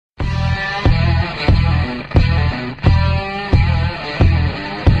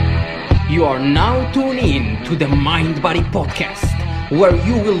You are now tuning in to the Mind Body Podcast, where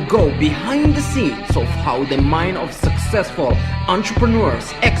you will go behind the scenes of how the mind of successful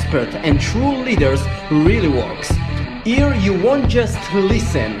entrepreneurs, experts, and true leaders really works. Here you won't just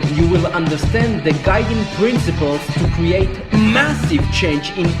listen, you will understand the guiding principles to create massive change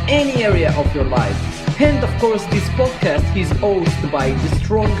in any area of your life. And of course, this podcast is hosted by the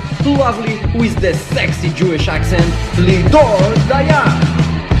strong, lovely, with the sexy Jewish accent, Lidor Dayan.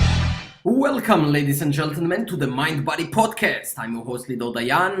 Welcome, ladies and gentlemen, to the Mind Body Podcast. I'm your host, Lidor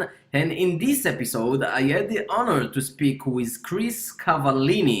Dayan, and in this episode, I had the honor to speak with Chris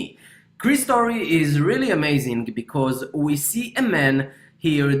Cavallini. Chris' story is really amazing because we see a man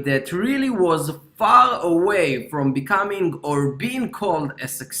here that really was far away from becoming or being called a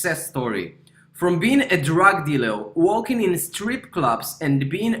success story. From being a drug dealer, working in strip clubs, and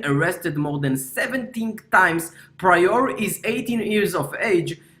being arrested more than 17 times prior his 18 years of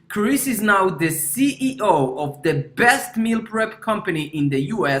age, Chris is now the CEO of the best meal prep company in the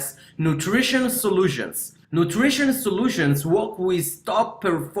US, Nutrition Solutions. Nutrition Solutions work with top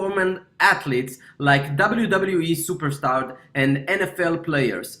performing athletes like WWE superstars and NFL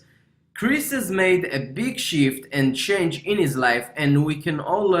players. Chris has made a big shift and change in his life, and we can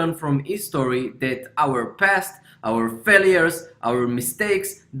all learn from his story that our past, our failures, our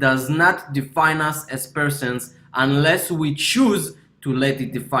mistakes does not define us as persons unless we choose to let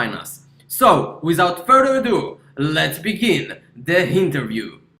it define us. So, without further ado, let's begin the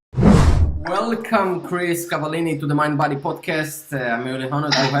interview. Welcome, Chris Cavallini, to the Mind Body Podcast. I'm really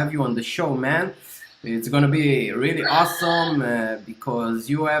honored to have you on the show, man. It's going to be really awesome because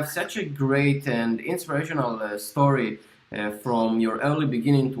you have such a great and inspirational story from your early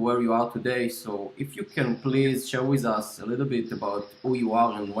beginning to where you are today. So if you can please share with us a little bit about who you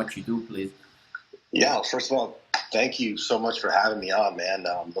are and what you do, please. Yeah, first of all, thank you so much for having me on, man.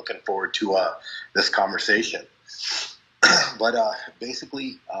 I'm looking forward to this conversation. But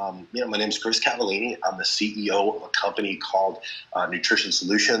basically, my name is Chris Cavallini. I'm the CEO of a company called Nutrition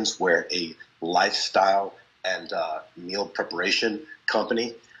Solutions. We're a lifestyle and meal preparation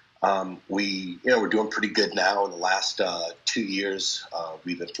company. We're doing pretty good now. In the last 2 years,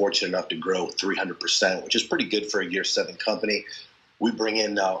 we've been fortunate enough to grow 300%, which is pretty good for a year 7 company. We bring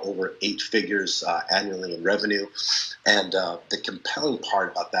in over 8 figures annually in revenue, and the compelling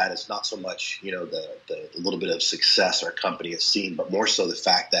part about that is not so much the little bit of success our company has seen, but more so the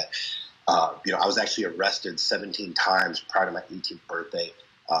fact that I was actually arrested 17 times prior to my 18th birthday.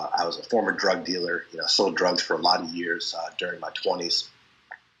 I was a former drug dealer, sold drugs for a lot of years during my 20s,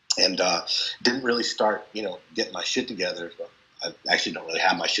 and didn't really start getting my shit together. I actually don't really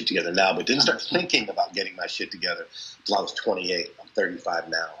have my shit together now, but didn't start thinking about getting my shit together until I was 28. I'm 35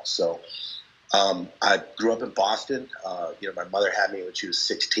 now. So I grew up in Boston. My mother had me when she was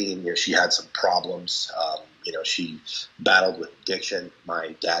 16. She had some problems. She battled with addiction.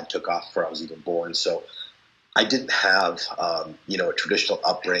 My dad took off before I was even born. So I didn't have, a traditional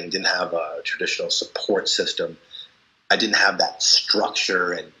upbringing, didn't have a traditional support system. I didn't have that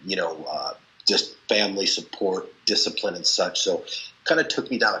structure and, just family support, discipline and such. So kind of took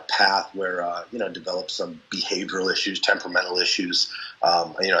me down a path where, developed some behavioral issues, temperamental issues.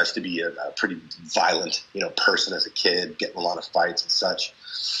 I used to be a pretty violent, person as a kid, getting a lot of fights and such.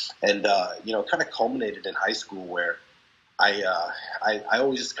 And, kind of culminated in high school where I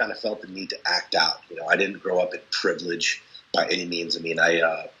always just kind of felt the need to act out. I didn't grow up in privilege by any means. I mean,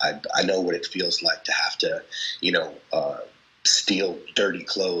 I know what it feels like to have to, steal dirty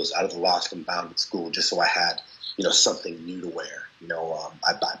clothes out of the lost and found at school just so I had, something new to wear.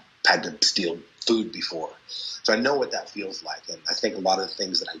 I had to steal food before. So I know what that feels like. And I think a lot of the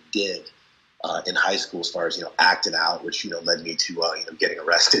things that I did in high school as far as, acting out, which, led me to, getting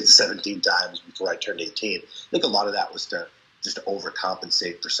arrested 17 times before I turned 18. I think a lot of that was to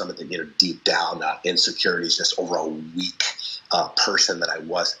overcompensate for some of the, deep down insecurities, just over a weak person that I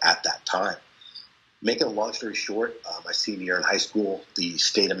was at that time. Making a long story short, my senior year in high school, the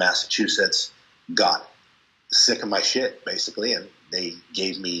state of Massachusetts got sick of my shit, basically, and they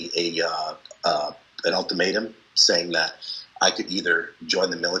gave me an ultimatum saying that I could either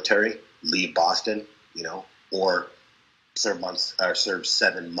join the military, leave Boston, or serve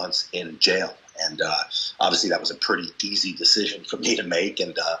 7 months in jail. And obviously that was a pretty easy decision for me to make,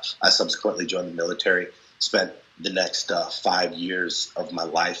 and I subsequently joined the military, spent the next 5 years of my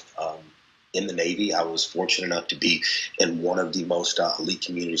life in the Navy. I was fortunate enough to be in one of the most elite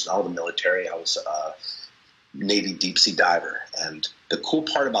communities in all the military. I was a Navy deep sea diver. And the cool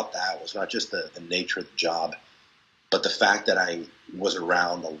part about that was not just the nature of the job, but the fact that I was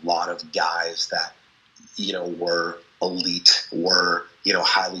around a lot of guys that, were elite, were,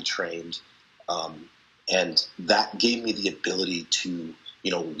 highly trained, And that gave me the ability to,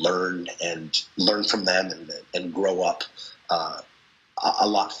 learn from them and grow up a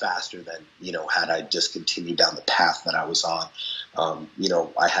lot faster than, had I just continued down the path that I was on.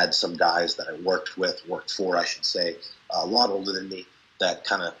 I had some guys that I worked for, I should say, a lot older than me that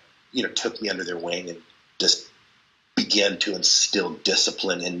kind of, took me under their wing and just began to instill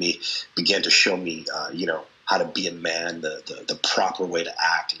discipline in me, began to show me, how to be a man, the proper way to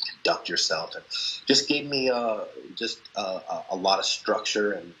act and conduct yourself, and just gave me a lot of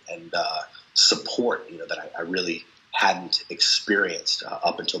structure and support, that I really hadn't experienced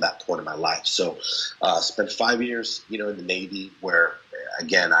up until that point in my life. So spent 5 years, in the Navy, where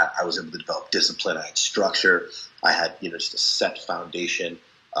again I was able to develop discipline. I had structure. I had just a set foundation.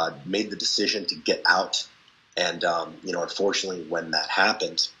 Made the decision to get out, and unfortunately, when that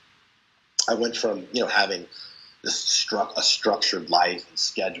happened, I went from having a structured life and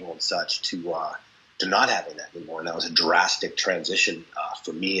schedule and such to not having that anymore, and that was a drastic transition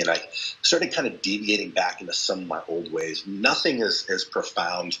for me. And I started kind of deviating back into some of my old ways. Nothing as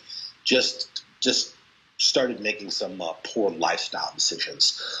profound, just started making some poor lifestyle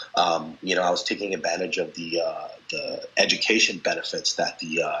decisions. I was taking advantage of the education benefits that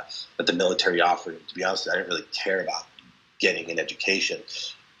the military offered. To be honest, I didn't really care about getting an education.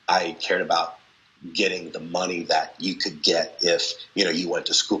 I cared about getting the money that you could get if you went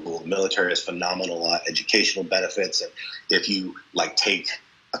to school. The military has phenomenal educational benefits, and if you take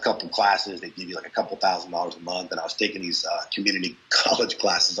a couple classes, they give you a couple $1,000s a month. And I was taking these community college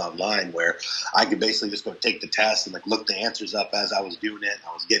classes online where I could basically just go take the test and look the answers up as I was doing it.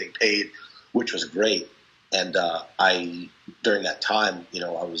 I was getting paid, which was great. And I during that time,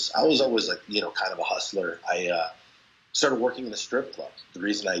 I was always kind of a hustler. I started working in a strip club. The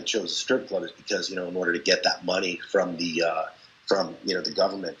reason I chose a strip club is because, in order to get that money from the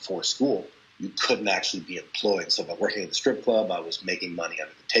government for school, you couldn't actually be employed. So by working at the strip club, I was making money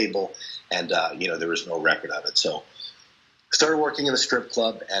under the table, and there was no record of it. So I started working in the strip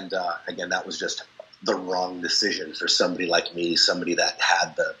club, and again, that was just the wrong decision for somebody like me, somebody that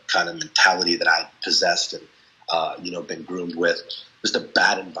had the kind of mentality that I possessed and been groomed with. Just a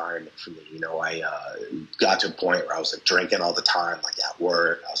bad environment for me. I got to a point where I was drinking all the time, at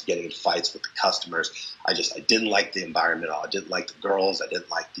work. I was getting in fights with the customers. I didn't like the environment at all. I didn't like the girls. I didn't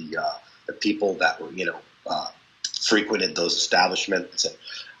like the people that were, frequented those establishments,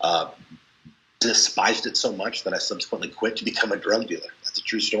 and despised it so much that I subsequently quit to become a drug dealer. That's a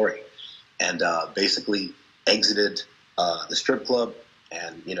true story. And basically exited the strip club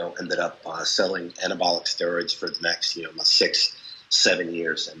and, ended up selling anabolic steroids for the next, 6-7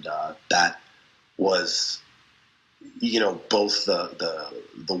 years. And that was, both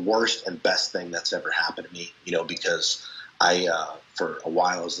the worst and best thing that's ever happened to me, because I, for a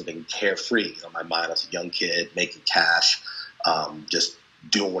while, I was living carefree. On my mind, I was a young kid making cash, just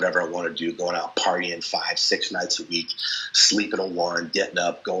doing whatever I wanted to do, going out partying 5-6 nights a week, sleeping on one, getting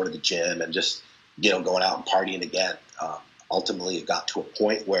up, going to the gym, and just, going out and partying again. Ultimately, it got to a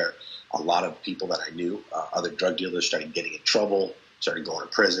point where a lot of people that I knew, other drug dealers, started getting in trouble, started going to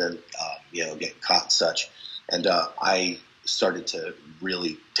prison, getting caught and such. And I started to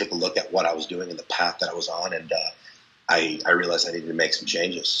really take a look at what I was doing and the path that I was on, and I realized I needed to make some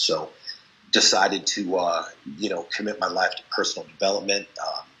changes. So decided to, commit my life to personal development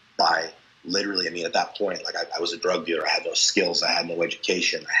by literally, at that point, I was a drug dealer. I had no skills. I had no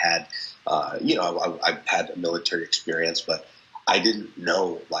education. I had, I had a military experience, but I didn't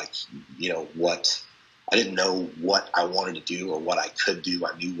know, I didn't know what I wanted to do or what I could do.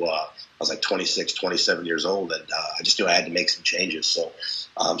 I knew I was 26, 27 years old, and I just knew I had to make some changes. So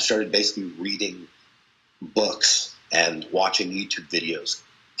started basically reading books and watching YouTube videos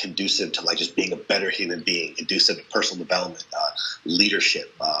conducive to just being a better human being, conducive to personal development,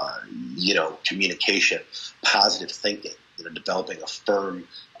 leadership, communication, positive thinking, developing a firm,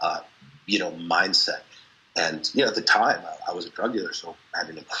 mindset. And, at the time I was a drug dealer, so I had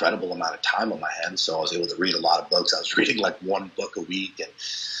an incredible amount of time on my hands. So I was able to read a lot of books. I was reading one book a week, and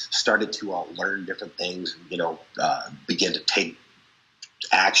started to learn different things, begin to take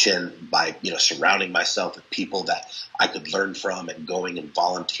action by, surrounding myself with people that I could learn from, and going and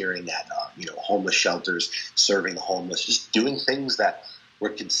volunteering at, homeless shelters, serving the homeless, just doing things that were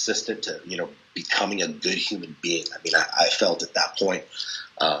consistent to, becoming a good human being. I felt at that point,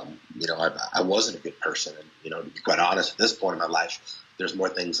 I wasn't a good person. And, to be quite honest, at this point in my life, there's more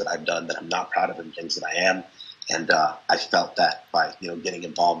things that I've done that I'm not proud of than things that I am. And I felt that by, getting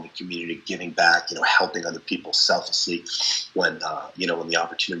involved in the community, giving back, helping other people selflessly when the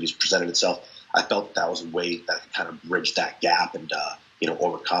opportunities presented itself, I felt that was a way that I could kind of bridge that gap and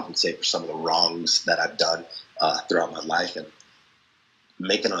overcompensate for some of the wrongs that I've done throughout my life. And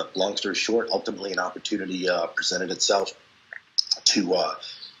making a long story short, ultimately an opportunity presented itself to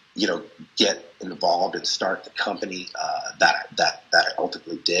get involved and start the company that I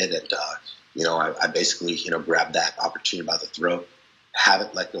ultimately did. And I basically grabbed that opportunity by the throat.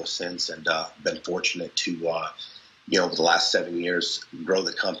 Haven't let go since, and been fortunate to over the last 7 years grow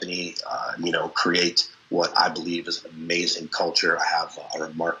the company. Create what I believe is an amazing culture. I have a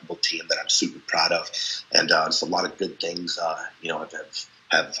remarkable team that I'm super proud of, and it's a lot of good things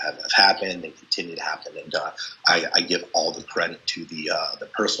have happened and continue to happen. And I give all the credit to the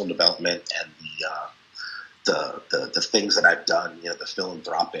personal development and the things that I've done, the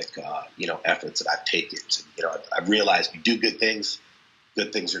philanthropic efforts that I've taken. I've realized you do good things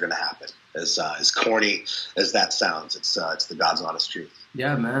are going to happen. As corny as that sounds, it's the God's honest truth.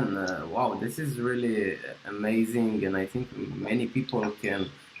 Yeah, man. Wow, this is really amazing, and I think many people can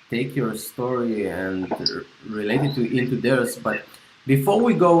take your story and relate it into theirs. But before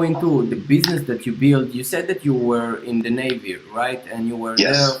we go into the business that you build, you said that you were in the Navy, right? And you were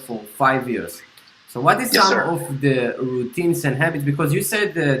there for 5 years. So what is some of the routines and habits? Because you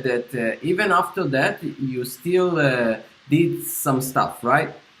said that even after that, you still did some stuff,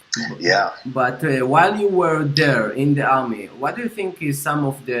 right? Yeah. But while you were there in the army, what do you think is some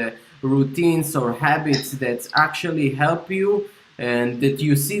of the routines or habits that actually help you and that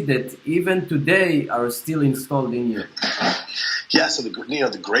you see that even today are still installed in you? Yeah, so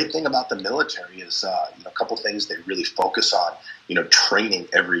the great thing about the military is a couple things they really focus on. Training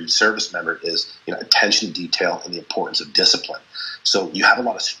every service member is attention to detail and the importance of discipline. So you have a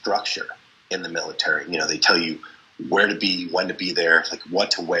lot of structure in the military. They tell you where to be, when to be there, like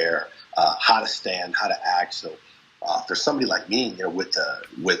what to wear, how to stand, how to act. So for somebody like me, with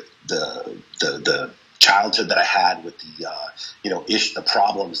the childhood that I had, with the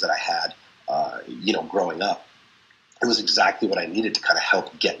problems that I had, growing up, it was exactly what I needed to kind of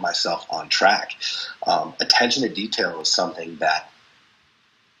help get myself on track. Attention to detail is something that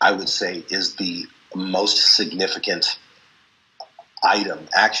I would say is the most significant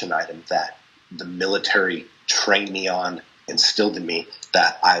action item that the military trained me on, instilled in me,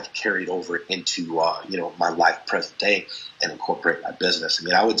 that I've carried over into my life present day and incorporate my business. I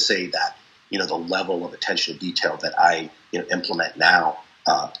mean, I would say that the level of attention to detail that I implement now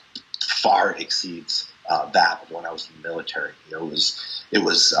far exceeds that of when I was in the military. It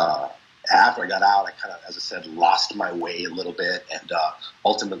was after I got out, I kind of, as I said, lost my way a little bit, and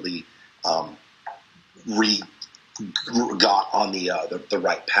ultimately got on the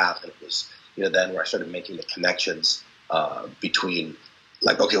right path. And it was then where I started making the connections between,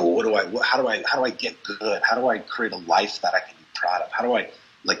 like, okay, well, how do I get good? How do I create a life that I can be proud of? How do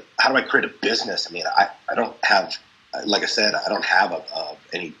I create a business? I mean, I don't have, like I said, I don't have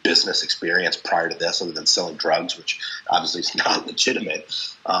any business experience prior to this other than selling drugs, which obviously is not legitimate.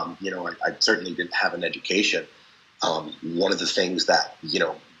 I certainly didn't have an education. One of the things that,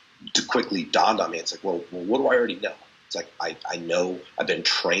 quickly dawned on me, it's like, well, what do I already know? It's like, I know I've been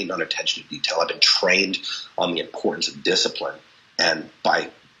trained on attention to detail. I've been trained on the importance of discipline. And by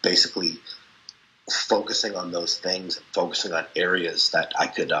basically focusing on those things and focusing on areas that I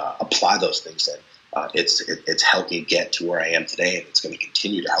could apply those things in, it's helped me get to where I am today, and it's going to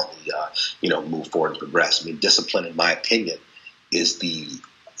continue to help me, move forward and progress. I mean, discipline, in my opinion, is the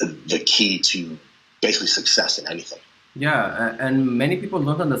key to basically success in anything. Yeah, and many people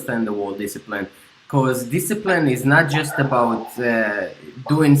don't understand the word discipline, because discipline is not just about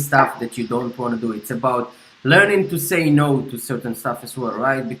doing stuff that you don't want to do. It's about learning to say no to certain stuff as well,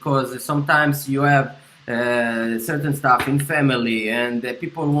 right? Because sometimes you have certain stuff in family, and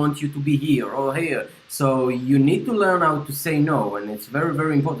people want you to be here or here. So you need to learn how to say no, and it's very,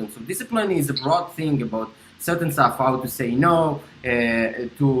 very important. So discipline is a broad thing about certain stuff, how to say no,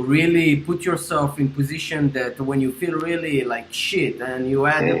 to really put yourself in position that when you feel really like shit and you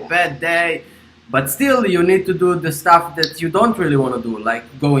had a bad day, but still you need to do the stuff that you don't really want to do, like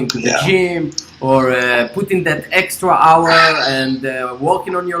going to the gym or putting that extra hour and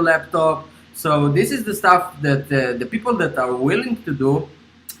working on your laptop. So this is the stuff that the people that are willing to do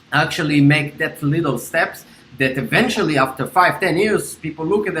actually make that little steps that eventually after 5-10 years, people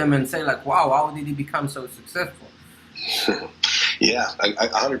look at them and say like, wow, how did he become so successful? Yeah,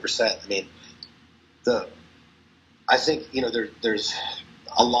 100%. I mean, I think, there's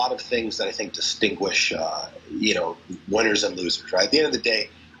a lot of things that I think distinguish, winners and losers, right? At the end of the day,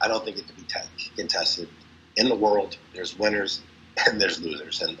 I don't think it can be contested. In the world, there's winners and there's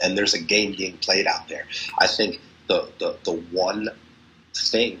losers, and there's a game being played out there. I think the one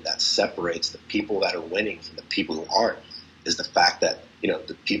thing that separates the people that are winning from the people who aren't is the fact that,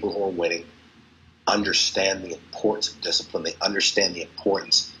 the people who are winning understand the importance of discipline. They understand the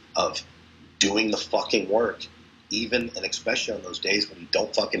importance of doing the fucking work, even and especially on those days when you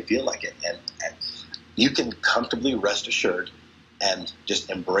don't fucking feel like it. And you can comfortably rest assured and just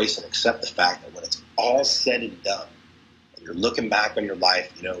embrace and accept the fact that when it's all said and done, and you're looking back on your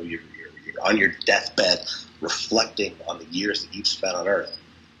life, you're on your deathbed reflecting on the years that you've spent on earth,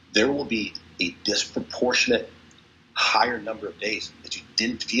 there will be a disproportionate higher number of days that you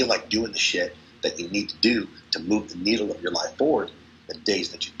didn't feel like doing the shit that you need to do to move the needle of your life forward than days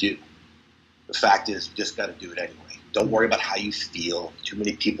that you do. The fact is, you just got to do it anyway. Don't worry about how you feel. Too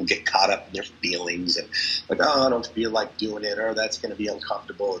many people get caught up in their feelings and I don't feel like doing it, or that's going to be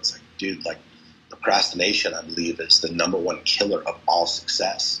uncomfortable. It's like, dude, procrastination, I believe, is the number one killer of all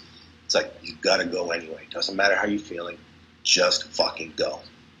success. It's like, you got to go anyway. Doesn't matter how you're feeling. Just fucking go.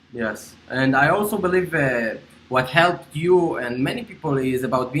 Yes. And I also believe what helped you and many people is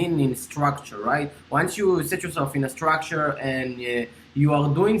about being in structure, right? Once you set yourself in a structure and you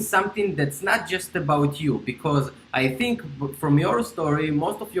are doing something that's not just about you, because I think from your story,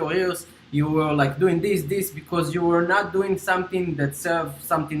 most of your years, you were doing this because you were not doing something that served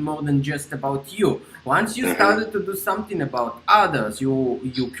something more than just about you. Once you started to do something about others,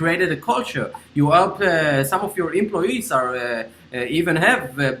 you created a culture. You help some of your employees are even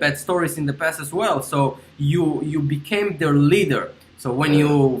have bad stories in the past as well. So you became their leader. So when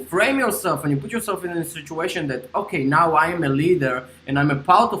you frame yourself and you put yourself in a situation that, okay, now I am a leader and I'm a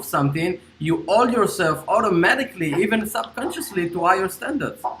part of something, you hold yourself automatically, even subconsciously, to higher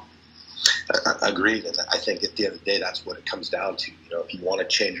standards. Agreed, and I think at the end of the day, that's what it comes down to. If you want to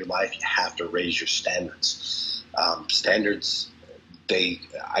change your life, you have to raise your standards.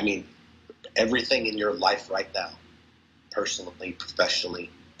 Everything in your life right now, personally, professionally,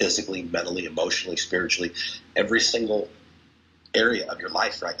 physically, mentally, emotionally, spiritually, every single area of your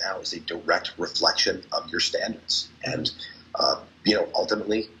life right now is a direct reflection of your standards. And,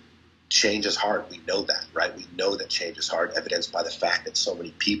 ultimately, change is hard. We know that, right? We know that change is hard, evidenced by the fact that so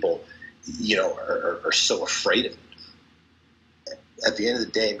many people are so afraid of it. At the end of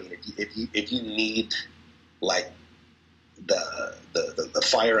the day, if you need the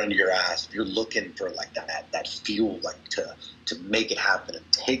fire under your ass, if you're looking for that fuel, to make it happen and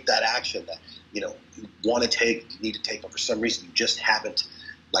take that action that you want to take, you need to take, but for some reason you just haven't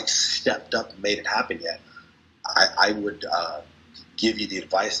stepped up and made it happen yet, I would give you the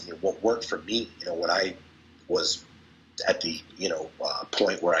advice. What worked for me, when I was at the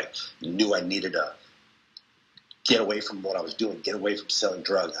point where I knew I needed to get away from what I was doing, get away from selling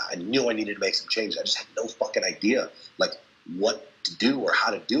drugs. I knew I needed to make some changes. I just had no fucking idea what to do or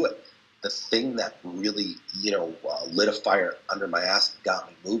how to do it. The thing that really lit a fire under my ass and got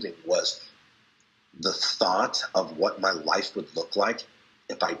me moving was the thought of what my life would look like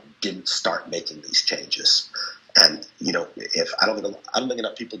if I didn't start making these changes. And if I don't think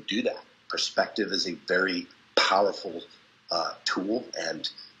enough people do that. Perspective is a very powerful tool, and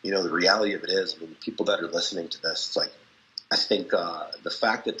the reality of it is, people that are listening to this, I think the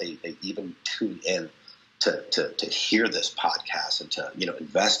fact that they even tune in to hear this podcast and to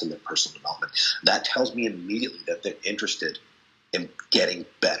invest in their personal development, that tells me immediately that they're interested in getting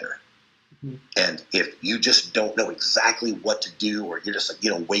better. Mm-hmm. And if you just don't know exactly what to do, or you're just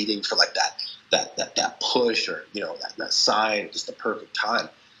waiting for that push, or that sign, just the perfect time,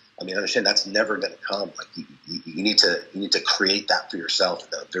 understand that's never going to come. You need to create that for yourself.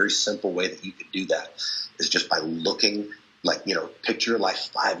 And a very simple way that you can do that is just by looking, picture your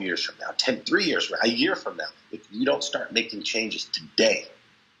life 5 years from now, 3 years from now, a year from now. If you don't start making changes today,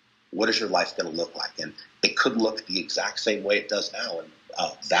 what is your life going to look like? And it could look the exact same way it does now. And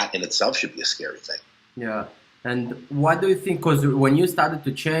that in itself should be a scary thing. Yeah. And what do you think? Because when you started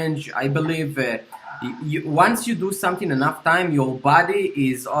to change, I believe once you do something enough time, your body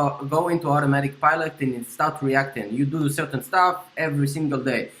is going to automatic pilot and it starts reacting. You do certain stuff every single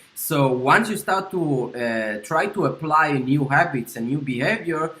day. So once you start to try to apply new habits and new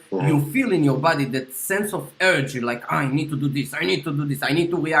behavior, you feel in your body that sense of urge. You're like, I need to do this, I need to do this, I need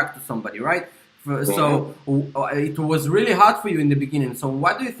to react to somebody, right? So it was really hard for you in the beginning. So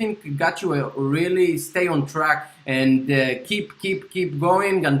what do you think got you really stay on track and keep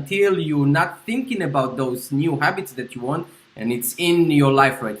going until you're not thinking about those new habits that you want and it's in your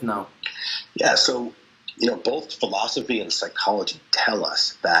life right now? Yeah, so both philosophy and psychology tell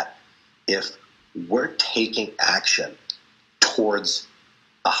us that if we're taking action towards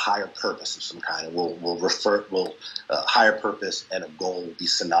a higher purpose of some kind, and we'll higher purpose and a goal will be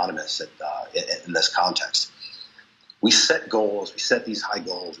synonymous in this context. We set goals, we set these high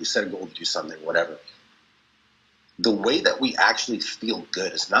goals, we set a goal to do something, whatever. the way that we actually feel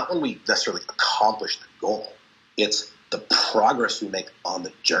good is not when we necessarily accomplish the goal. It's the progress we make on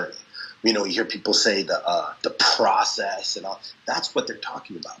the journey. You know, you hear people say the process and all. That's what they're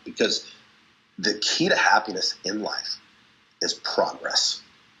talking about, because the key to happiness in life is progress.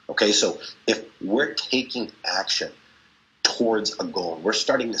 Okay, so if we're taking action towards a goal, we're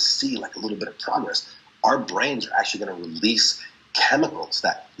starting to see like a little bit of progress, our brains are actually going to release chemicals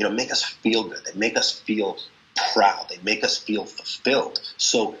that, you know, make us feel good. They make us feel proud. They make us feel fulfilled.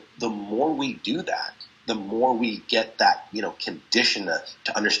 So the more we do that, the more we get that, you know, condition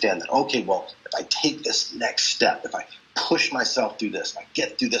to understand that, okay, well, if I take this next step, if I push myself through this, if I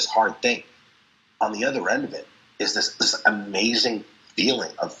get through this hard thing, on the other end of it is this amazing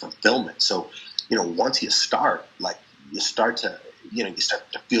feeling of fulfillment. So, you know, once you start, like, you start to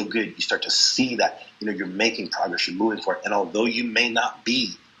feel good. You start to see that, you know, you're making progress, you're moving forward. And although you may not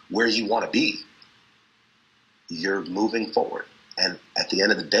be where you want to be, you're moving forward. And at the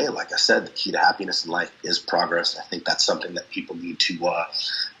end of the day, like I said, the key to happiness in life is progress. I think that's something that people need to write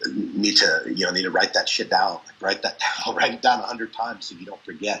that shit down. Write that down. Write it down 100 times so you don't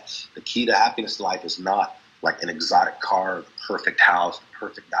forget. The key to happiness in life is not like an exotic car, the perfect house, the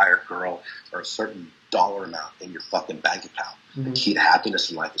perfect guy or girl, or a certain dollar amount in your fucking bank account. Mm-hmm. The key to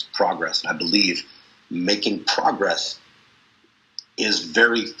happiness in life is progress. And I believe making progress is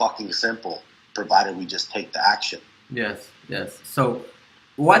very fucking simple, provided we just take the action. Yes. So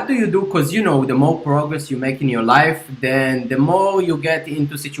what do you do? Because, you know, the more progress you make in your life, then the more you get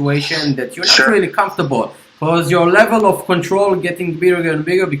into situation that you're not really comfortable, because your level of control getting bigger and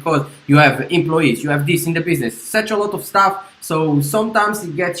bigger, because you have employees, you have this in the business, such a lot of stuff. So sometimes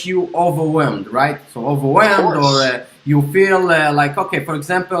it gets you overwhelmed, right? So overwhelmed, or you feel like, okay, for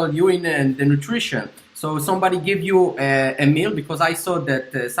example, you in the nutrition. So somebody give you a meal, because I saw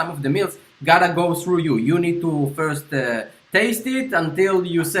that some of the meals gotta go through you. You need to first taste it until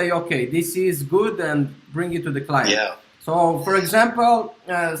you say, okay, this is good, and bring it to the client. Yeah. So, for example,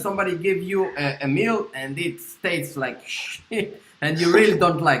 somebody give you a meal and it tastes like shit, and you really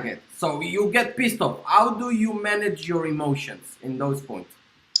don't like it. So you get pissed off. How do you manage your emotions in those points?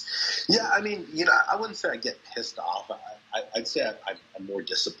 Yeah, I mean, you know, I wouldn't say I get pissed off. I'd say I'm more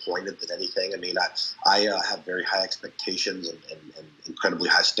disappointed than anything. I mean, I have very high expectations and incredibly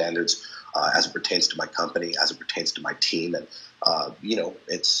high standards as it pertains to my company, as it pertains to my team. And, you know,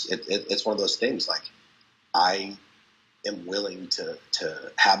 it's one of those things, like, I am willing to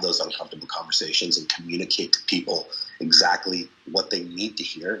have those uncomfortable conversations and communicate to people exactly what they need to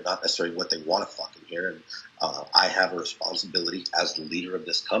hear, not necessarily what they want to fucking hear. And I have a responsibility as the leader of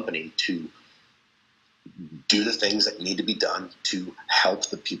this company to do the things that need to be done to help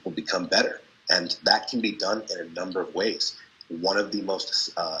the people become better. And that can be done in a number of ways. One of the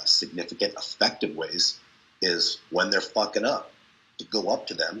most significant, effective ways is when they're fucking up, to go up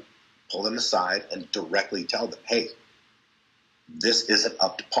to them, pull them aside, and directly tell them, hey, this isn't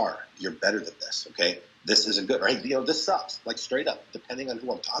up to par. You're better than this, okay? This isn't good, right? You know, this sucks, like, straight up, depending on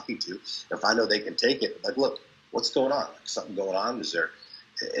who I'm talking to. If I know they can take it, like, look, what's going on? Like, something going on? Is there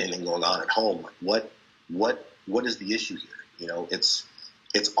anything going on at home? Like, what is the issue here? You know, it's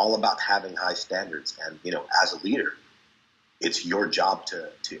all about having high standards. And, you know, as a leader, it's your job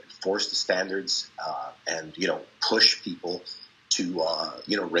to enforce the standards and, you know, push people to,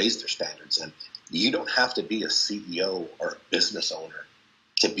 you know, raise their standards. And you don't have to be a CEO or a business owner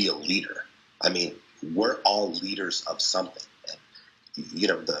to be a leader. I mean, we're all leaders of something. And, you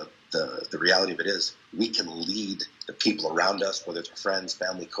know, the reality of it is, we can lead the people around us, whether it's our friends,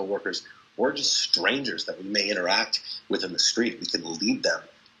 family, coworkers, or just strangers that we may interact with in the street. We can lead them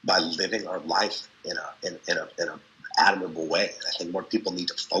by living our life in a admirable way. I think more people need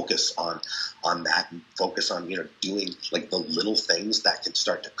to focus on that, and focus on, you know, doing like the little things that can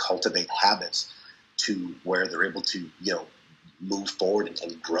start to cultivate habits to where they're able to, you know, move forward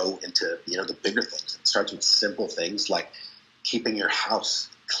and grow into, you know, the bigger things. It starts with simple things like keeping your house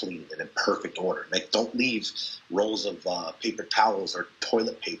clean and in perfect order. Like, don't leave rolls of paper towels or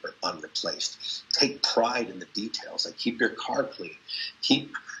toilet paper unreplaced. Take pride in the details. Like, keep your car clean.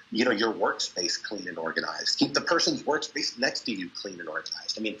 Keep, you know, your workspace clean and organized. Keep the person's workspace next to you clean and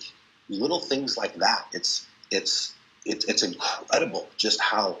organized. I mean, little things like that. It's incredible just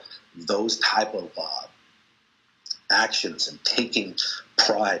how those type of actions and taking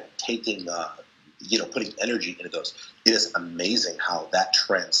pride, taking you know, putting energy into those, it is amazing how that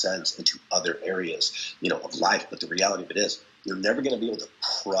transcends into other areas, you know, of life. But the reality of it is, you're never going to be able to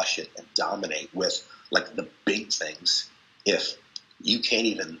crush it and dominate with like the big things if you can't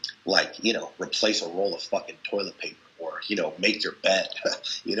even, like, you know, replace a roll of fucking toilet paper or, make your bed.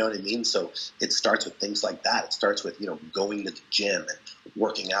 You know what I mean? So it starts with things like that. It starts with, going to the gym and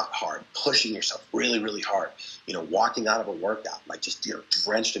working out hard, pushing yourself really, really hard, walking out of a workout, like just,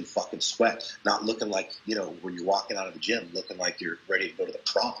 drenched in fucking sweat, not looking like, when you're walking out of the gym, looking like you're ready to go to the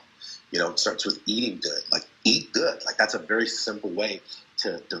prom. It starts with eating good, like eat good. Like that's a very simple way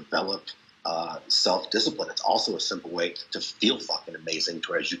to develop self-discipline. It's also a simple way to feel fucking amazing,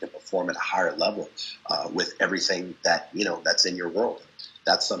 to whereas you can perform at a higher level with everything that, that's in your world.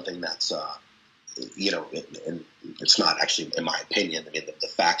 That's something that's, and it's not actually, in my opinion, I mean, the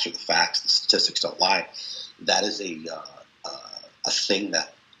facts are the facts, the statistics don't lie. That is a thing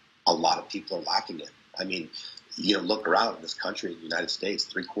that a lot of people are lacking in. I mean, look around in this country, in the United States,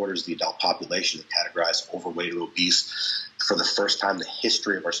 3/4 of the adult population is categorized overweight or obese. For the first time in the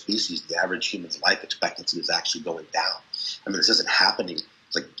history of our species, the average human's life expectancy is actually going down. I mean, this isn't happening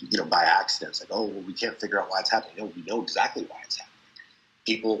like, by accident. It's like, oh, well, we can't figure out why it's happening. No, we know exactly why it's happening.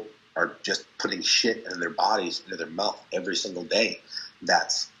 People are just putting shit in their bodies, into their mouth every single day.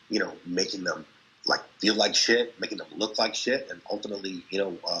 That's, making them like feel like shit, making them look like shit, and ultimately,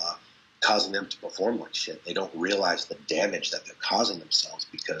 causing them to perform like shit. They don't realize the damage that they're causing themselves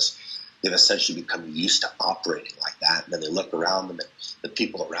because they've essentially become used to operating like that. And then they look around them, and the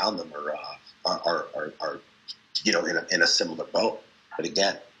people around them are in a similar boat. But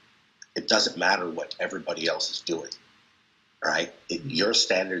again, it doesn't matter what everybody else is doing, right? Your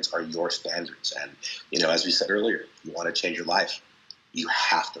standards are your standards. And, as we said earlier, if you want to change your life, you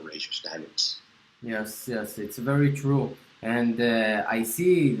have to raise your standards. Yes, it's very true. And I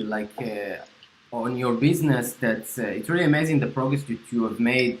see, like, on your business, that it's really amazing the progress that you have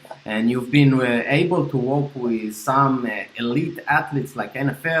made, and you've been able to work with some elite athletes like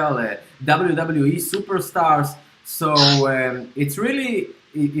NFL, WWE superstars. So it's really,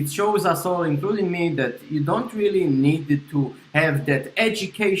 it shows us all, including me, that you don't really need to have that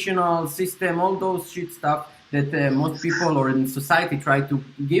educational system, all those shit stuff that most people or in society try to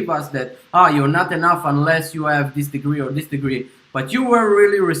give us, that you're not enough unless you have this degree or this degree. But you were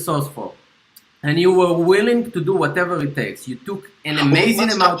really resourceful, and you were willing to do whatever it takes. You took an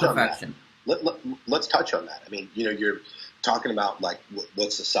amazing amount of action. Let's touch on that. I mean, you're talking about like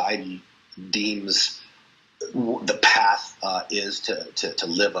what society deems the path is to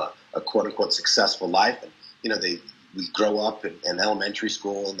live a quote unquote successful life, and we grow up in elementary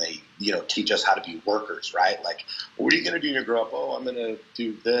school, and they teach us how to be workers, right? Like, what are you going to do when you grow up? Oh, I'm going to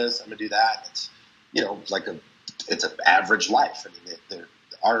do this, I'm going to do that. It's it's an average life. I mean,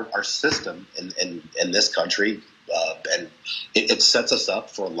 our system in this country, and it sets us up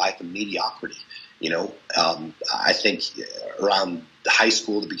for a life of mediocrity. I think around high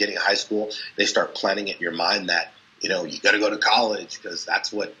school, the beginning of high school, they start planting it in your mind that, you got to go to college because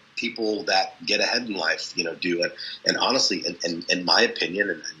that's what people that get ahead in life, do. And honestly, in my opinion,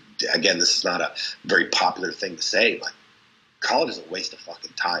 and again, this is not a very popular thing to say, but college is a waste of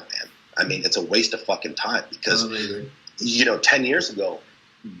fucking time, man. I mean, it's a waste of fucking time because, 10 years ago,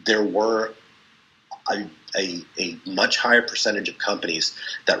 there were a much higher percentage of companies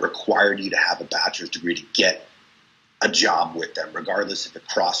that required you to have a bachelor's degree to get a job with them, regardless if it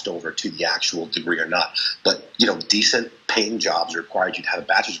crossed over to the actual degree or not. But, decent paying jobs required you to have a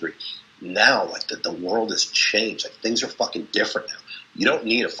bachelor's degree. Now, like, the world has changed. Like, things are fucking different now. You don't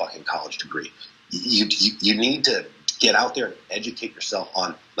need a fucking college degree. You need to get out there and educate yourself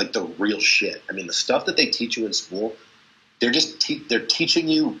on, like, the real shit. I mean, the stuff that they teach you in school, they're teaching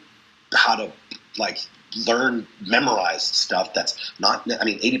you how to, like, memorize stuff that's not,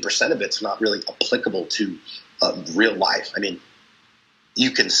 80% of it's not really applicable to real life. I mean,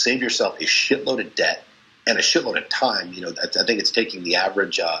 you can save yourself a shitload of debt and a shitload of time. I think it's taking the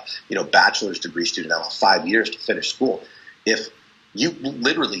average, bachelor's degree student now 5 years to finish school. If you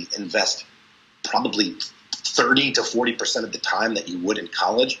literally invest probably 30 to 40% of the time that you would in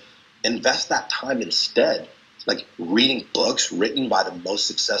college, invest that time instead, like reading books written by the most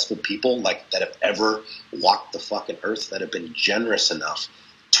successful people, like, that have ever walked the fucking earth, that have been generous enough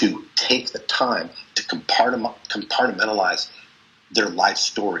to take the time to compartmentalize their life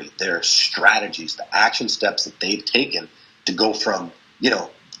story, their strategies, the action steps that they've taken to go from,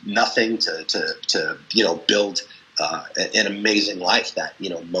 nothing to build an amazing life that,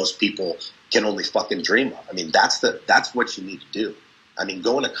 most people can only fucking dream of. I mean, that's what you need to do. I mean,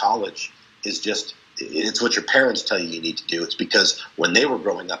 going to college is just, it's what your parents tell you need to do. It's because when they were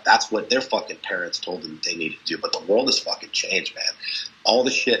growing up, that's what their fucking parents told them they needed to do. But the world has fucking changed, man. All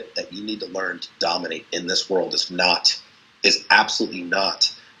the shit that you need to learn to dominate in this world is absolutely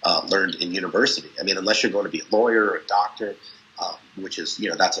not learned in university. I mean, unless you're going to be a lawyer or a doctor, which is,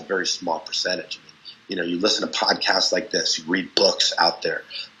 that's a very small percentage. I you listen to podcasts like this, you read books out there,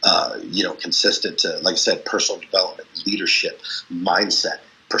 consistent to, like I said, personal development, leadership, mindset,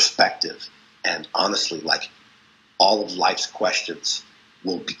 perspective, and honestly, like all of life's questions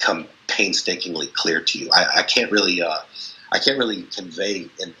will become painstakingly clear to you. I can't really convey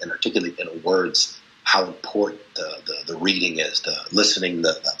and articulate in words how important the reading is, the listening,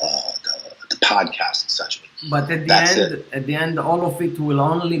 the podcast and such. But at the end, all of it will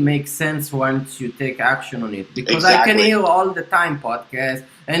only make sense once you take action on it. Because I can hear all the time podcasts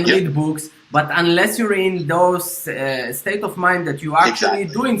and read books, but unless you're in those state of mind that you actually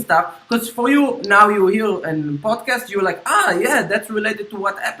doing stuff, because for you now you hear in podcast, you're like, that's related to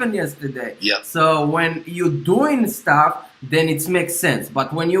what happened yesterday. Yep. So when you're doing stuff, then it makes sense.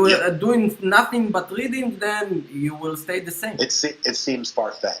 But when you are doing nothing but reading, then you will stay the same. It seems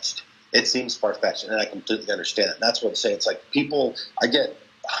far-fetched. It seems far-fetched, and I completely understand it. That's what I'm saying. It's like I get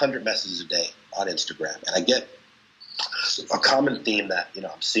 100 messages a day on Instagram, and I get a common theme that,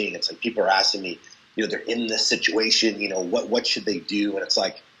 I'm seeing. It's like people are asking me, they're in this situation, what should they do? And it's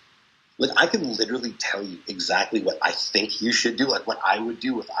like, look, I can literally tell you exactly what I think you should do, like what I would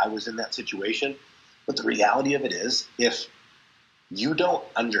do if I was in that situation. But the reality of it is, if you don't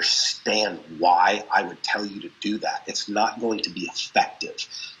understand why I would tell you to do that, it's not going to be effective.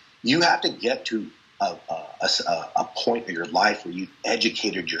 You have to get to a point of your life where you've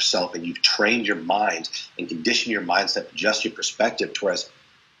educated yourself and you've trained your mind and conditioned your mindset to adjust your perspective, whereas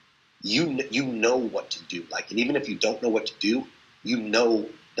you know what to do. Like, and even if you don't know what to do, you know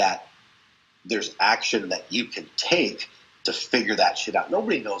that there's action that you can take to figure that shit out.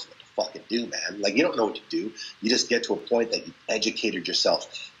 Nobody knows what to fucking do, man. Like, you don't know what to do. You just get to a point that you've educated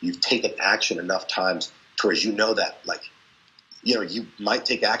yourself. You've taken action enough times towards you know that, like, you might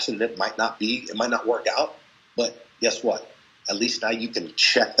take action and it might not work out, but guess what? At least now you can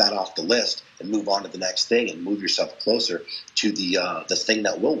check that off the list and move on to the next thing and move yourself closer to the thing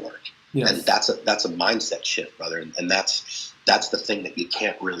that will work. Yes. And that's a mindset shift, brother. And that's the thing that you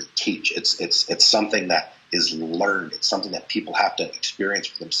can't really teach. It's something that is learned. It's something that people have to experience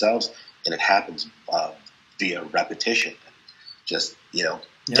for themselves, and it happens via repetition. Just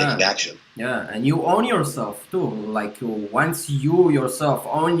taking action. Yeah, and you own yourself too. Like, once you yourself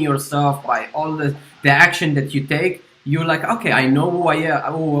own yourself by all the action that you take, you're like, okay, I know who I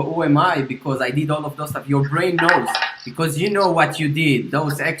am. Who am I? Because I did all of those stuff. Your brain knows because you know what you did.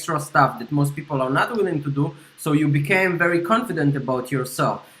 Those extra stuff that most people are not willing to do. So you became very confident about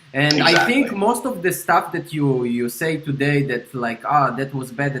yourself. And I think most of the stuff that you say today, that like, that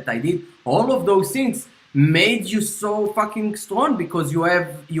was bad that I did, all of those things made you so fucking strong because you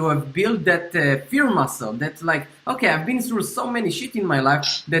have built that fear muscle. That's like, okay, I've been through so many shit in my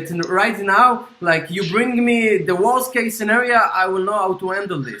life that right now, like, you bring me the worst case scenario, I will know how to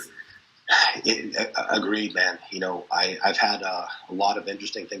handle this. Agreed, man. I've had a lot of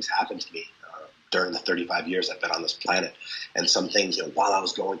interesting things happen to me during the 35 years I've been on this planet. And some things, while I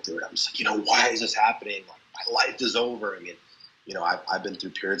was going through it, I'm just like, why is this happening? Like, my life is over. I mean, I've been through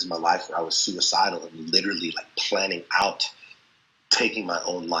periods in my life where I was suicidal and literally like planning out taking my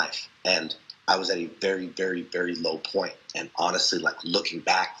own life. And I was at a very, very, very low point. And honestly, like, looking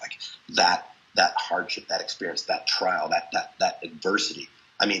back, like that hardship, that experience, that trial, that adversity,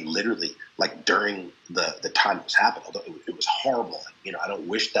 I mean, literally, like, during the time it was happening, although it was horrible, and, I don't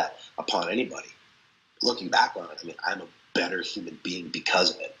wish that upon anybody. Looking back on it, I mean, I'm a better human being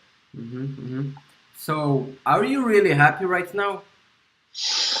because of it. Mm-hmm, mm-hmm. So, are you really happy right now?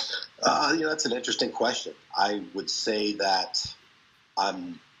 That's an interesting question. I would say that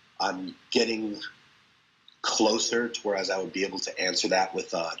I'm getting closer to whereas I would be able to answer that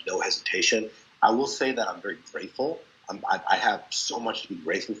with no hesitation. I will say that I'm very grateful. I have so much to be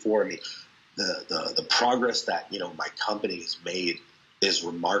grateful for. I mean, the progress that my company has made is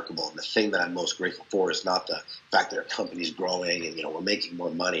remarkable, and the thing that I'm most grateful for is not the fact that our company's growing and we're making more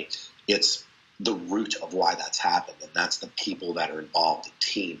money. It's the root of why that's happened, and that's the people that are involved, the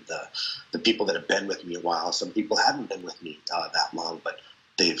team, the people that have been with me a while. Some people haven't been with me that long, but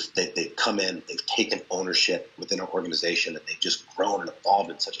they've come in, they've taken ownership within our organization, and they've just grown and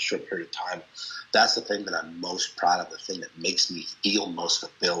evolved in such a short period of time. That's the thing that I'm most proud of, the thing that makes me feel most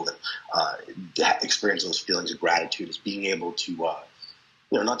fulfilled and experience those feelings of gratitude, is being able to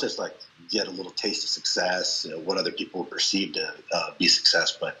not just like get a little taste of success, what other people perceive to be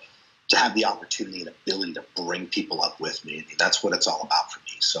success, but to have the opportunity and ability to bring people up with me. I mean, that's what it's all about for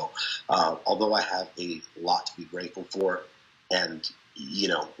me. So although I have a lot to be grateful for, and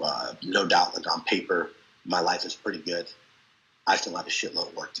no doubt, like, on paper, my life is pretty good, I still have a shitload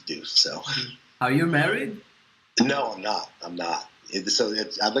of work to do. So, are you married? No, I'm not. So like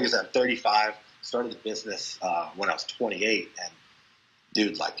I said, I'm 35. started the business when I was 28, and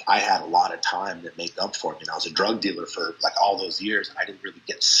dude, like I had a lot of time to make up for it. I was a drug dealer for like all those years, and I didn't really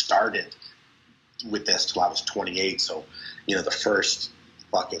get started with this till I was 28. So, the first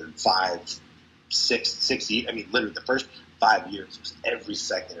fucking 6 years, I mean, literally the first 5 years was every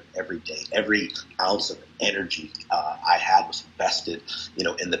second of every day, every ounce of energy I had was invested,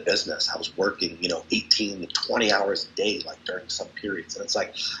 in the business. I was working, 18 to 20 hours a day, like during some periods. And it's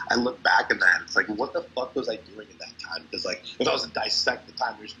like, I look back at that, it's like, what the fuck was I doing in that time? Because like, if I was to dissect the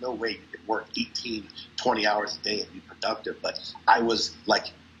time, there's no way you could work 18, 20 hours a day and be productive. But I was like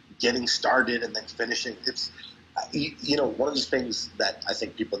getting started and then finishing. It's, one of the things that I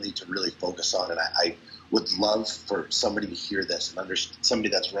think people need to really focus on, and I would love for somebody to hear this and somebody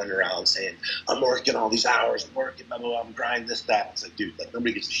that's running around saying, I'm working all these hours, I'm working, blah, blah, blah, I'm grinding this, that. It's like, dude, like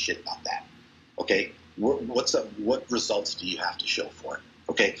nobody gives a shit about that. Okay? What results do you have to show for it?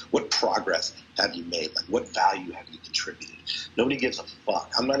 Okay? What progress have you made? Like what value have you contributed? Nobody gives a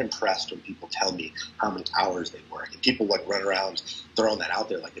fuck. I'm not impressed when people tell me how many hours they work. And people like run around throwing that out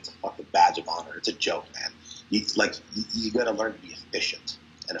there like it's a fucking badge of honor. It's a joke, man. You got to learn to be efficient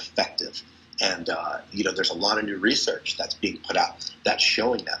and effective. And, there's a lot of new research that's being put out that's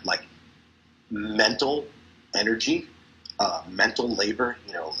showing that, like, mental energy, mental labor,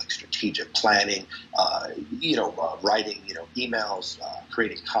 like strategic planning, writing, emails,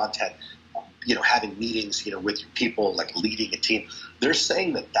 creating content, having meetings, with your people, like leading a team. They're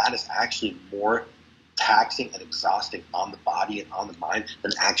saying that is actually more taxing and exhausting on the body and on the mind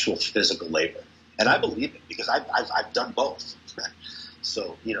than actual physical labor. And I believe it because I've done both.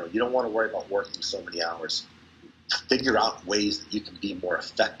 So, you don't want to worry about working so many hours. Figure out ways that you can be more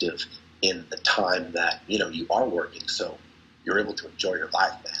effective in the time that, you are working so you're able to enjoy your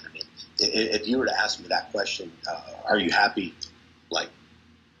life, man. I mean, if you were to ask me that question, are you happy, like,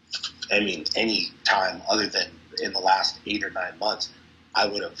 any time other than in the last 8 or 9 months, I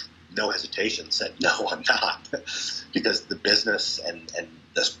would have no hesitation said, no, I'm not. Because the business and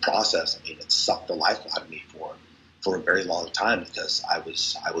this process, I mean, it sucked the life out of me for a very long time because I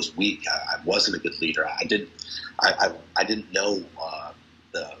was weak. I wasn't a good leader. I didn't know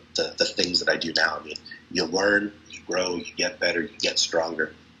the things that I do now. I mean, you learn, you grow, you get better, you get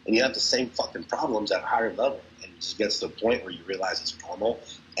stronger, and you have the same fucking problems at a higher level. And it just gets to a point where you realize it's normal,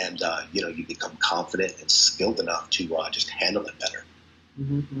 and you become confident and skilled enough to just handle it better.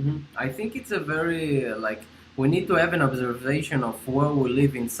 I think it's a very we need to have an observation of where we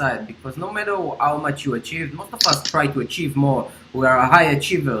live inside, because no matter how much you achieve, most of us try to achieve more. We are high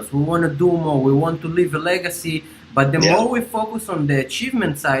achievers. We want to do more. We want to leave a legacy. But the more we focus on the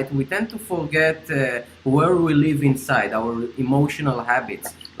achievement side, we tend to forget where we live inside, our emotional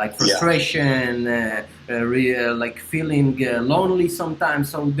habits, like frustration, like feeling lonely sometimes.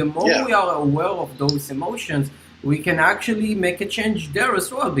 So the more we are aware of those emotions, we can actually make a change there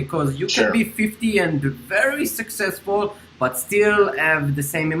as well, because you can be 50 and very successful, but still have the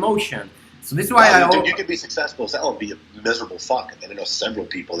same emotion. So this is why you can be successful and be a miserable fuck. And I know several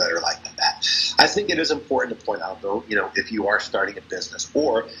people that are like that. I think it is important to point out, though, if you are starting a business,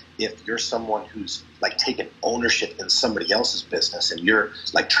 or if you're someone who's like taking ownership in somebody else's business, and you're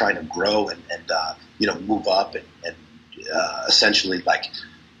like trying to grow and move up and essentially like,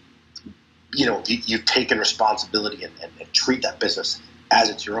 you've taken responsibility and treat that business as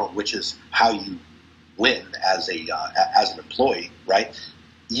it's your own, which is how you win as an employee, right?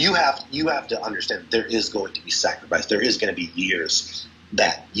 You have to understand there is going to be sacrifice. There is going to be years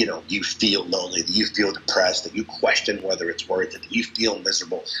that you feel lonely, that you feel depressed, that you question whether it's worth it, that you feel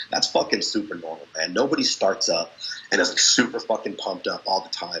miserable. That's fucking super normal, man. Nobody starts up and is like super fucking pumped up all the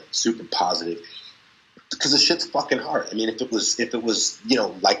time, super positive. Because the shit's fucking hard. I mean, if it was,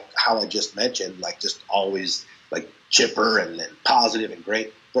 like how I just mentioned, like just always like chipper and positive and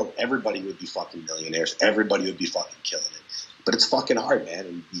great, bro, everybody would be fucking millionaires. Everybody would be fucking killing it. But it's fucking hard, man.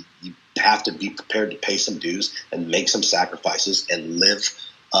 And you have to be prepared to pay some dues and make some sacrifices and live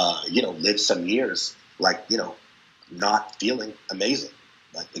some years like, not feeling amazing.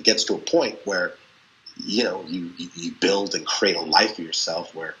 Like it gets to a point where, you build and create a life for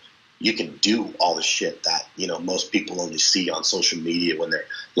yourself where you can do all the shit that, most people only see on social media when they're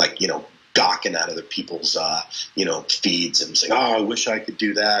like, gawking at other people's, feeds and saying, oh, I wish I could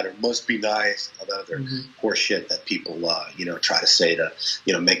do that, or must be nice, all the other poor shit that people, try to say to,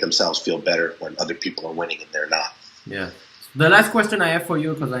 make themselves feel better when other people are winning and they're not. Yeah. The last question I have for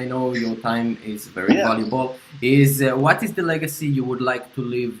you, because I know your time is very valuable, is what is the legacy you would like to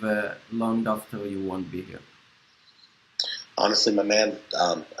leave long after you won't be here? Honestly, my man,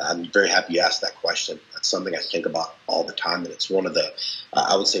 I'm very happy you asked that question. That's something I think about all the time, and it's one of the,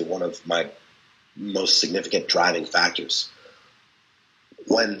 I would say, one of my most significant driving factors.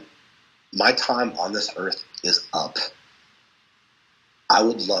 When my time on this earth is up, I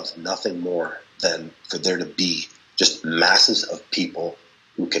would love nothing more than for there to be just masses of people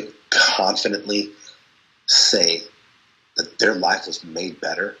who can confidently say that their life was made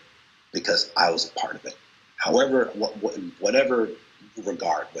better because I was a part of it. However, whatever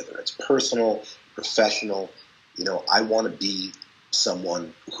regard, whether it's personal, professional, I want to be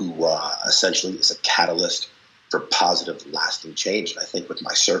someone who essentially is a catalyst for positive, lasting change. And I think with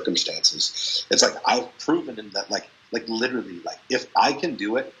my circumstances, it's like I've proven in that, like literally, like if I can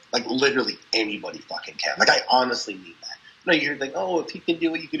do it, like literally anybody fucking can. Like I honestly mean that. No, you're like, oh, if he can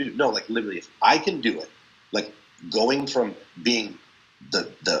do it, you can do it. No, like literally, if I can do it, like going from being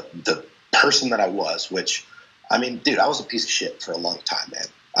the person that I was, which, I mean, dude, I was a piece of shit for a long time,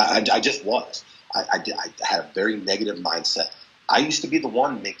 man. I just was. I had a very negative mindset. I used to be the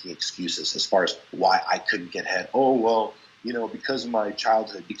one making excuses as far as why I couldn't get ahead. Oh, well, because of my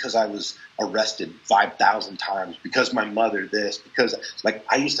childhood, because I was arrested 5,000 times, because my mother this, because, like,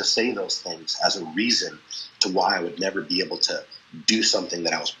 I used to say those things as a reason to why I would never be able to do something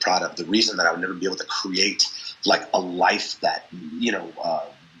that I was proud of, the reason that I would never be able to create, like, a life that,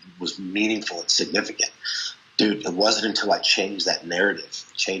 was meaningful and significant. Dude, it wasn't until I changed that narrative,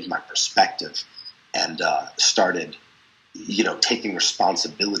 changed my perspective, and started taking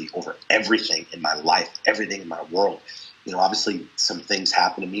responsibility over everything in my life, everything in my world. Obviously some things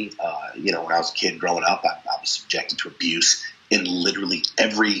happened to me. When I was a kid growing up, I was subjected to abuse in literally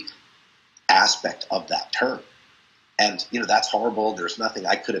every aspect of that term. And, that's horrible. There's nothing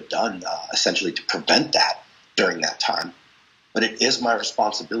I could have done essentially to prevent that during that time. But it is my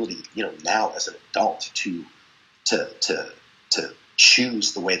responsibility, now as an adult to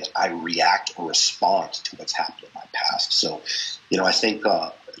choose the way that I react or respond to what's happened in my past. So, I think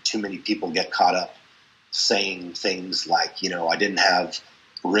too many people get caught up saying things like, I didn't have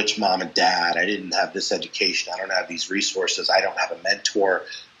rich mom and dad, I didn't have this education, I don't have these resources, I don't have a mentor,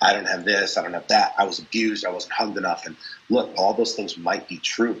 I don't have this, I don't have that, I was abused, I wasn't hugged enough. And look, all those things might be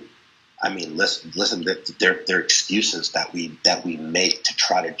true. I mean, listen, they're excuses that we make to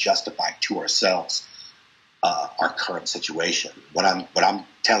try to justify to ourselves our current situation. What I'm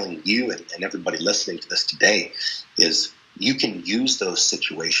telling you and everybody listening to this today is you can use those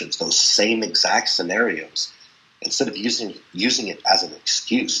situations, those same exact scenarios, instead of using it as an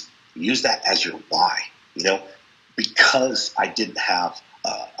excuse, use that as your why. Because I didn't have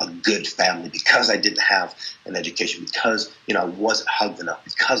a good family, because I didn't have an education, because I wasn't hugged enough,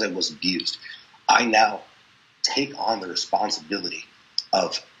 because I was abused, I now take on the responsibility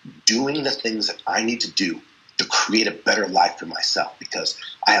of doing the things that I need to do to create a better life for myself, because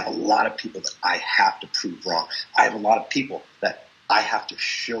I have a lot of people that I have to prove wrong. I have a lot of people that I have to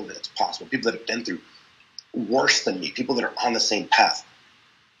show that it's possible, people that have been through worse than me, people that are on the same path.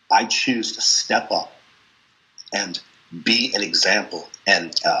 I choose to step up and be an example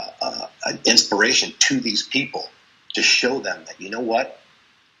and an inspiration to these people, to show them that, what,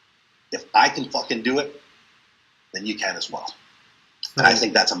 if I can fucking do it, then you can as well. And I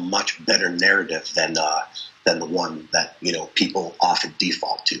think that's a much better narrative than the one that people often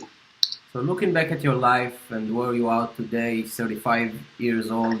default to. So looking back at your life and where you are today, 35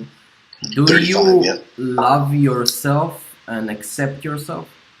 years old, do you love yourself and accept yourself?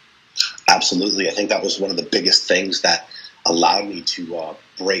 Absolutely. I think that was one of the biggest things that allowed me to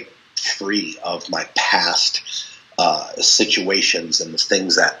break free of my past situations and the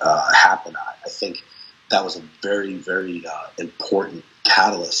things that happened. I think that was a very, very important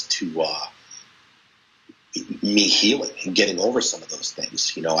catalyst to me healing and getting over some of those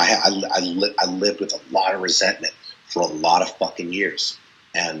things. I lived with a lot of resentment for a lot of fucking years.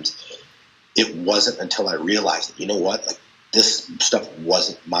 And it wasn't until I realized that, like, this stuff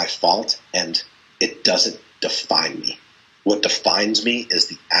wasn't my fault and it doesn't define me. What defines me is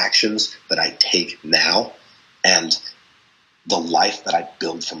the actions that I take now and the life that I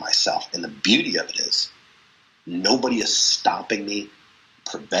build for myself. And the beauty of it is nobody is stopping me,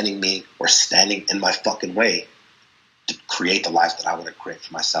 preventing me, or standing in my fucking way to create the life that I want to create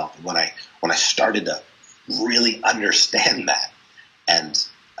for myself. And when I started to really understand that and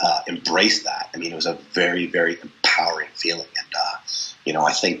embrace that, I mean, it was a very, very empowering feeling. And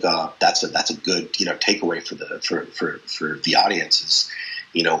I think that's a good takeaway for the audience is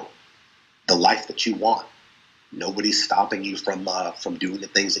the life that you want. Nobody's stopping you from doing the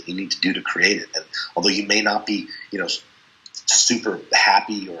things that you need to do to create it. And although you may not be super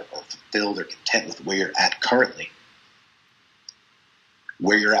happy or fulfilled or content with where you're at currently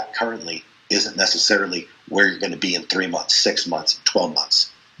isn't necessarily where you're going to be in 3 months, 6 months, 12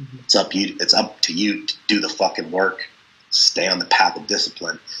 months. It's up to you to do the fucking work, stay on the path of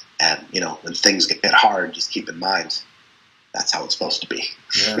discipline, and when things get hard, just keep in mind that's how it's supposed to be.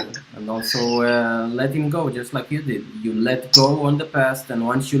 Yeah, and also letting go, just like you did. You let go on the past, and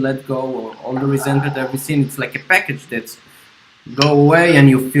once you let go, all the resentment, everything, it's like a package that's go away, and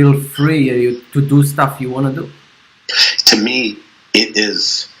you feel free to do stuff you want to do. To me, it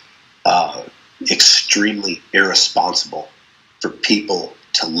is extremely irresponsible for people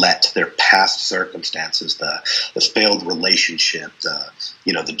to let their past circumstances, the failed relationship,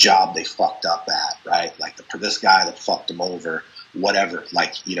 the job they fucked up at, right? Like this guy that fucked him over, whatever.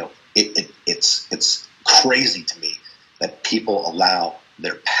 Like, it's crazy to me that people allow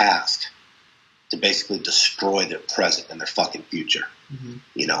their past to basically destroy their present and their fucking future.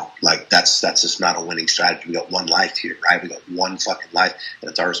 Like that's just not a winning strategy. We got one life here, right? We got one fucking life, and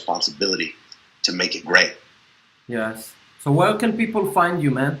it's our responsibility to make it great. Yes. So where can people find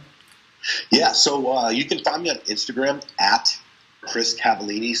you, man? Yeah, so you can find me on Instagram at Chris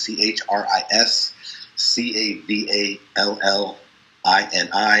Cavallini, ChrisCavallini.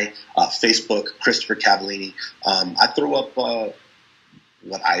 Facebook, Christopher Cavallini. I throw up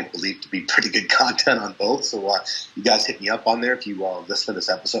what I believe to be pretty good content on both. So you guys hit me up on there if you listen to this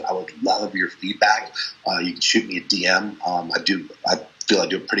episode. I would love your feedback. You can shoot me a DM. I feel I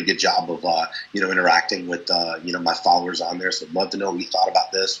do a pretty good job of interacting with my followers on there. So I'd love to know what you thought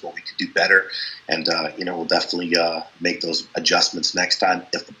about this, what we could do better, and we'll definitely make those adjustments next time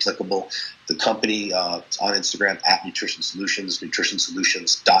if applicable. The company is on Instagram at Nutrition Solutions.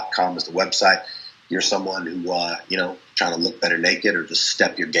 NutritionSolutions.com is the website. You're someone who trying to look better naked or just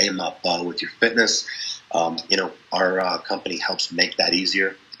step your game up with your fitness. Our company helps make that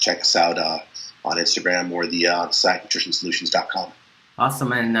easier. Check us out on Instagram or the site nutritionsolutions.com.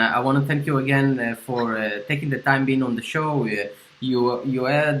 Awesome, and I want to thank you again for taking the time being on the show. You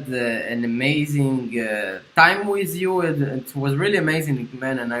had an amazing time with you. It was really amazing,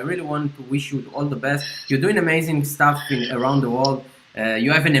 man, and I really want to wish you all the best. You're doing amazing stuff around the world.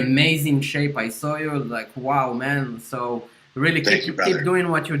 You have an amazing shape. I saw you, like, wow, man. So really keep doing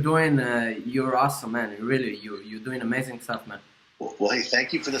what you're doing. You're awesome, man. Really, you're doing amazing stuff, man. Well, hey,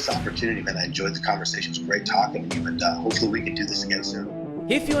 thank you for this opportunity, man. I enjoyed the conversation. It was great talking to you, and hopefully we can do this again soon.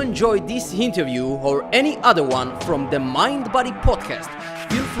 If you enjoyed this interview or any other one from the Mind Body Podcast,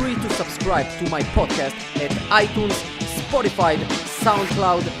 feel free to subscribe to my podcast at iTunes, Spotify,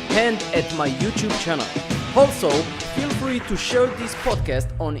 SoundCloud, and at my YouTube channel. Also, feel free to share this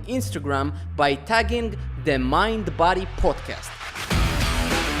podcast on Instagram by tagging the Mind Body Podcast.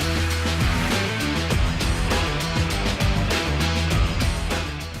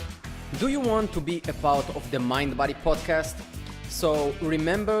 Do you want to be a part of the Mind Body Podcast? So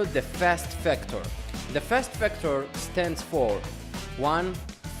remember the FAST factor. The FAST factor stands for 1.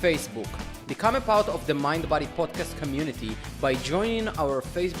 Facebook. Become a part of the Mind Body Podcast community by joining our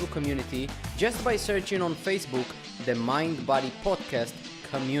Facebook community just by searching on Facebook the Mind Body Podcast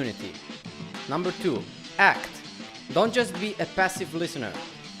community. Number 2. Act. Don't just be a passive listener.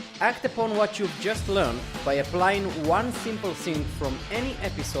 Act upon what you've just learned by applying one simple thing from any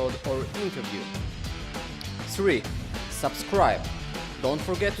episode or interview. 3. Subscribe. Don't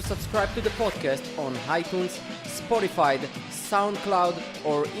forget to subscribe to the podcast on iTunes, Spotify, SoundCloud,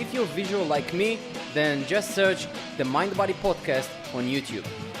 or if you're visual like me, then just search the Mind Body Podcast on YouTube.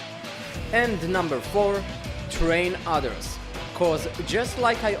 And number 4, train others. Cause just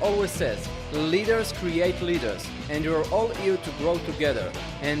like I always says, leaders create leaders, and you're all here to grow together.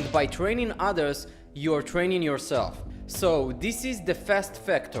 And by training others, you're training yourself. So this is the FAST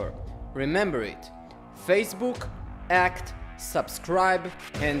factor. Remember it. Facebook, act, subscribe,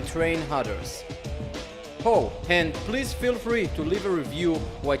 and train others. Oh, and please feel free to leave a review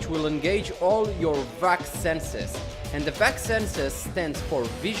which will engage all your VAC senses. And the VAC senses stands for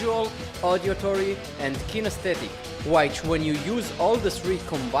visual, auditory, and kinesthetic, which when you use all the three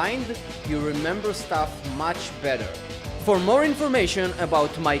combined, you remember stuff much better. For more information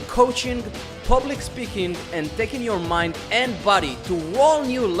about my coaching, public speaking, and taking your mind and body to all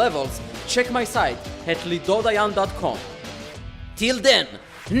new levels, check my site at lidodayan.com. Till then,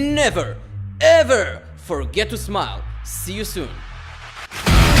 never, ever forget to smile. See you soon.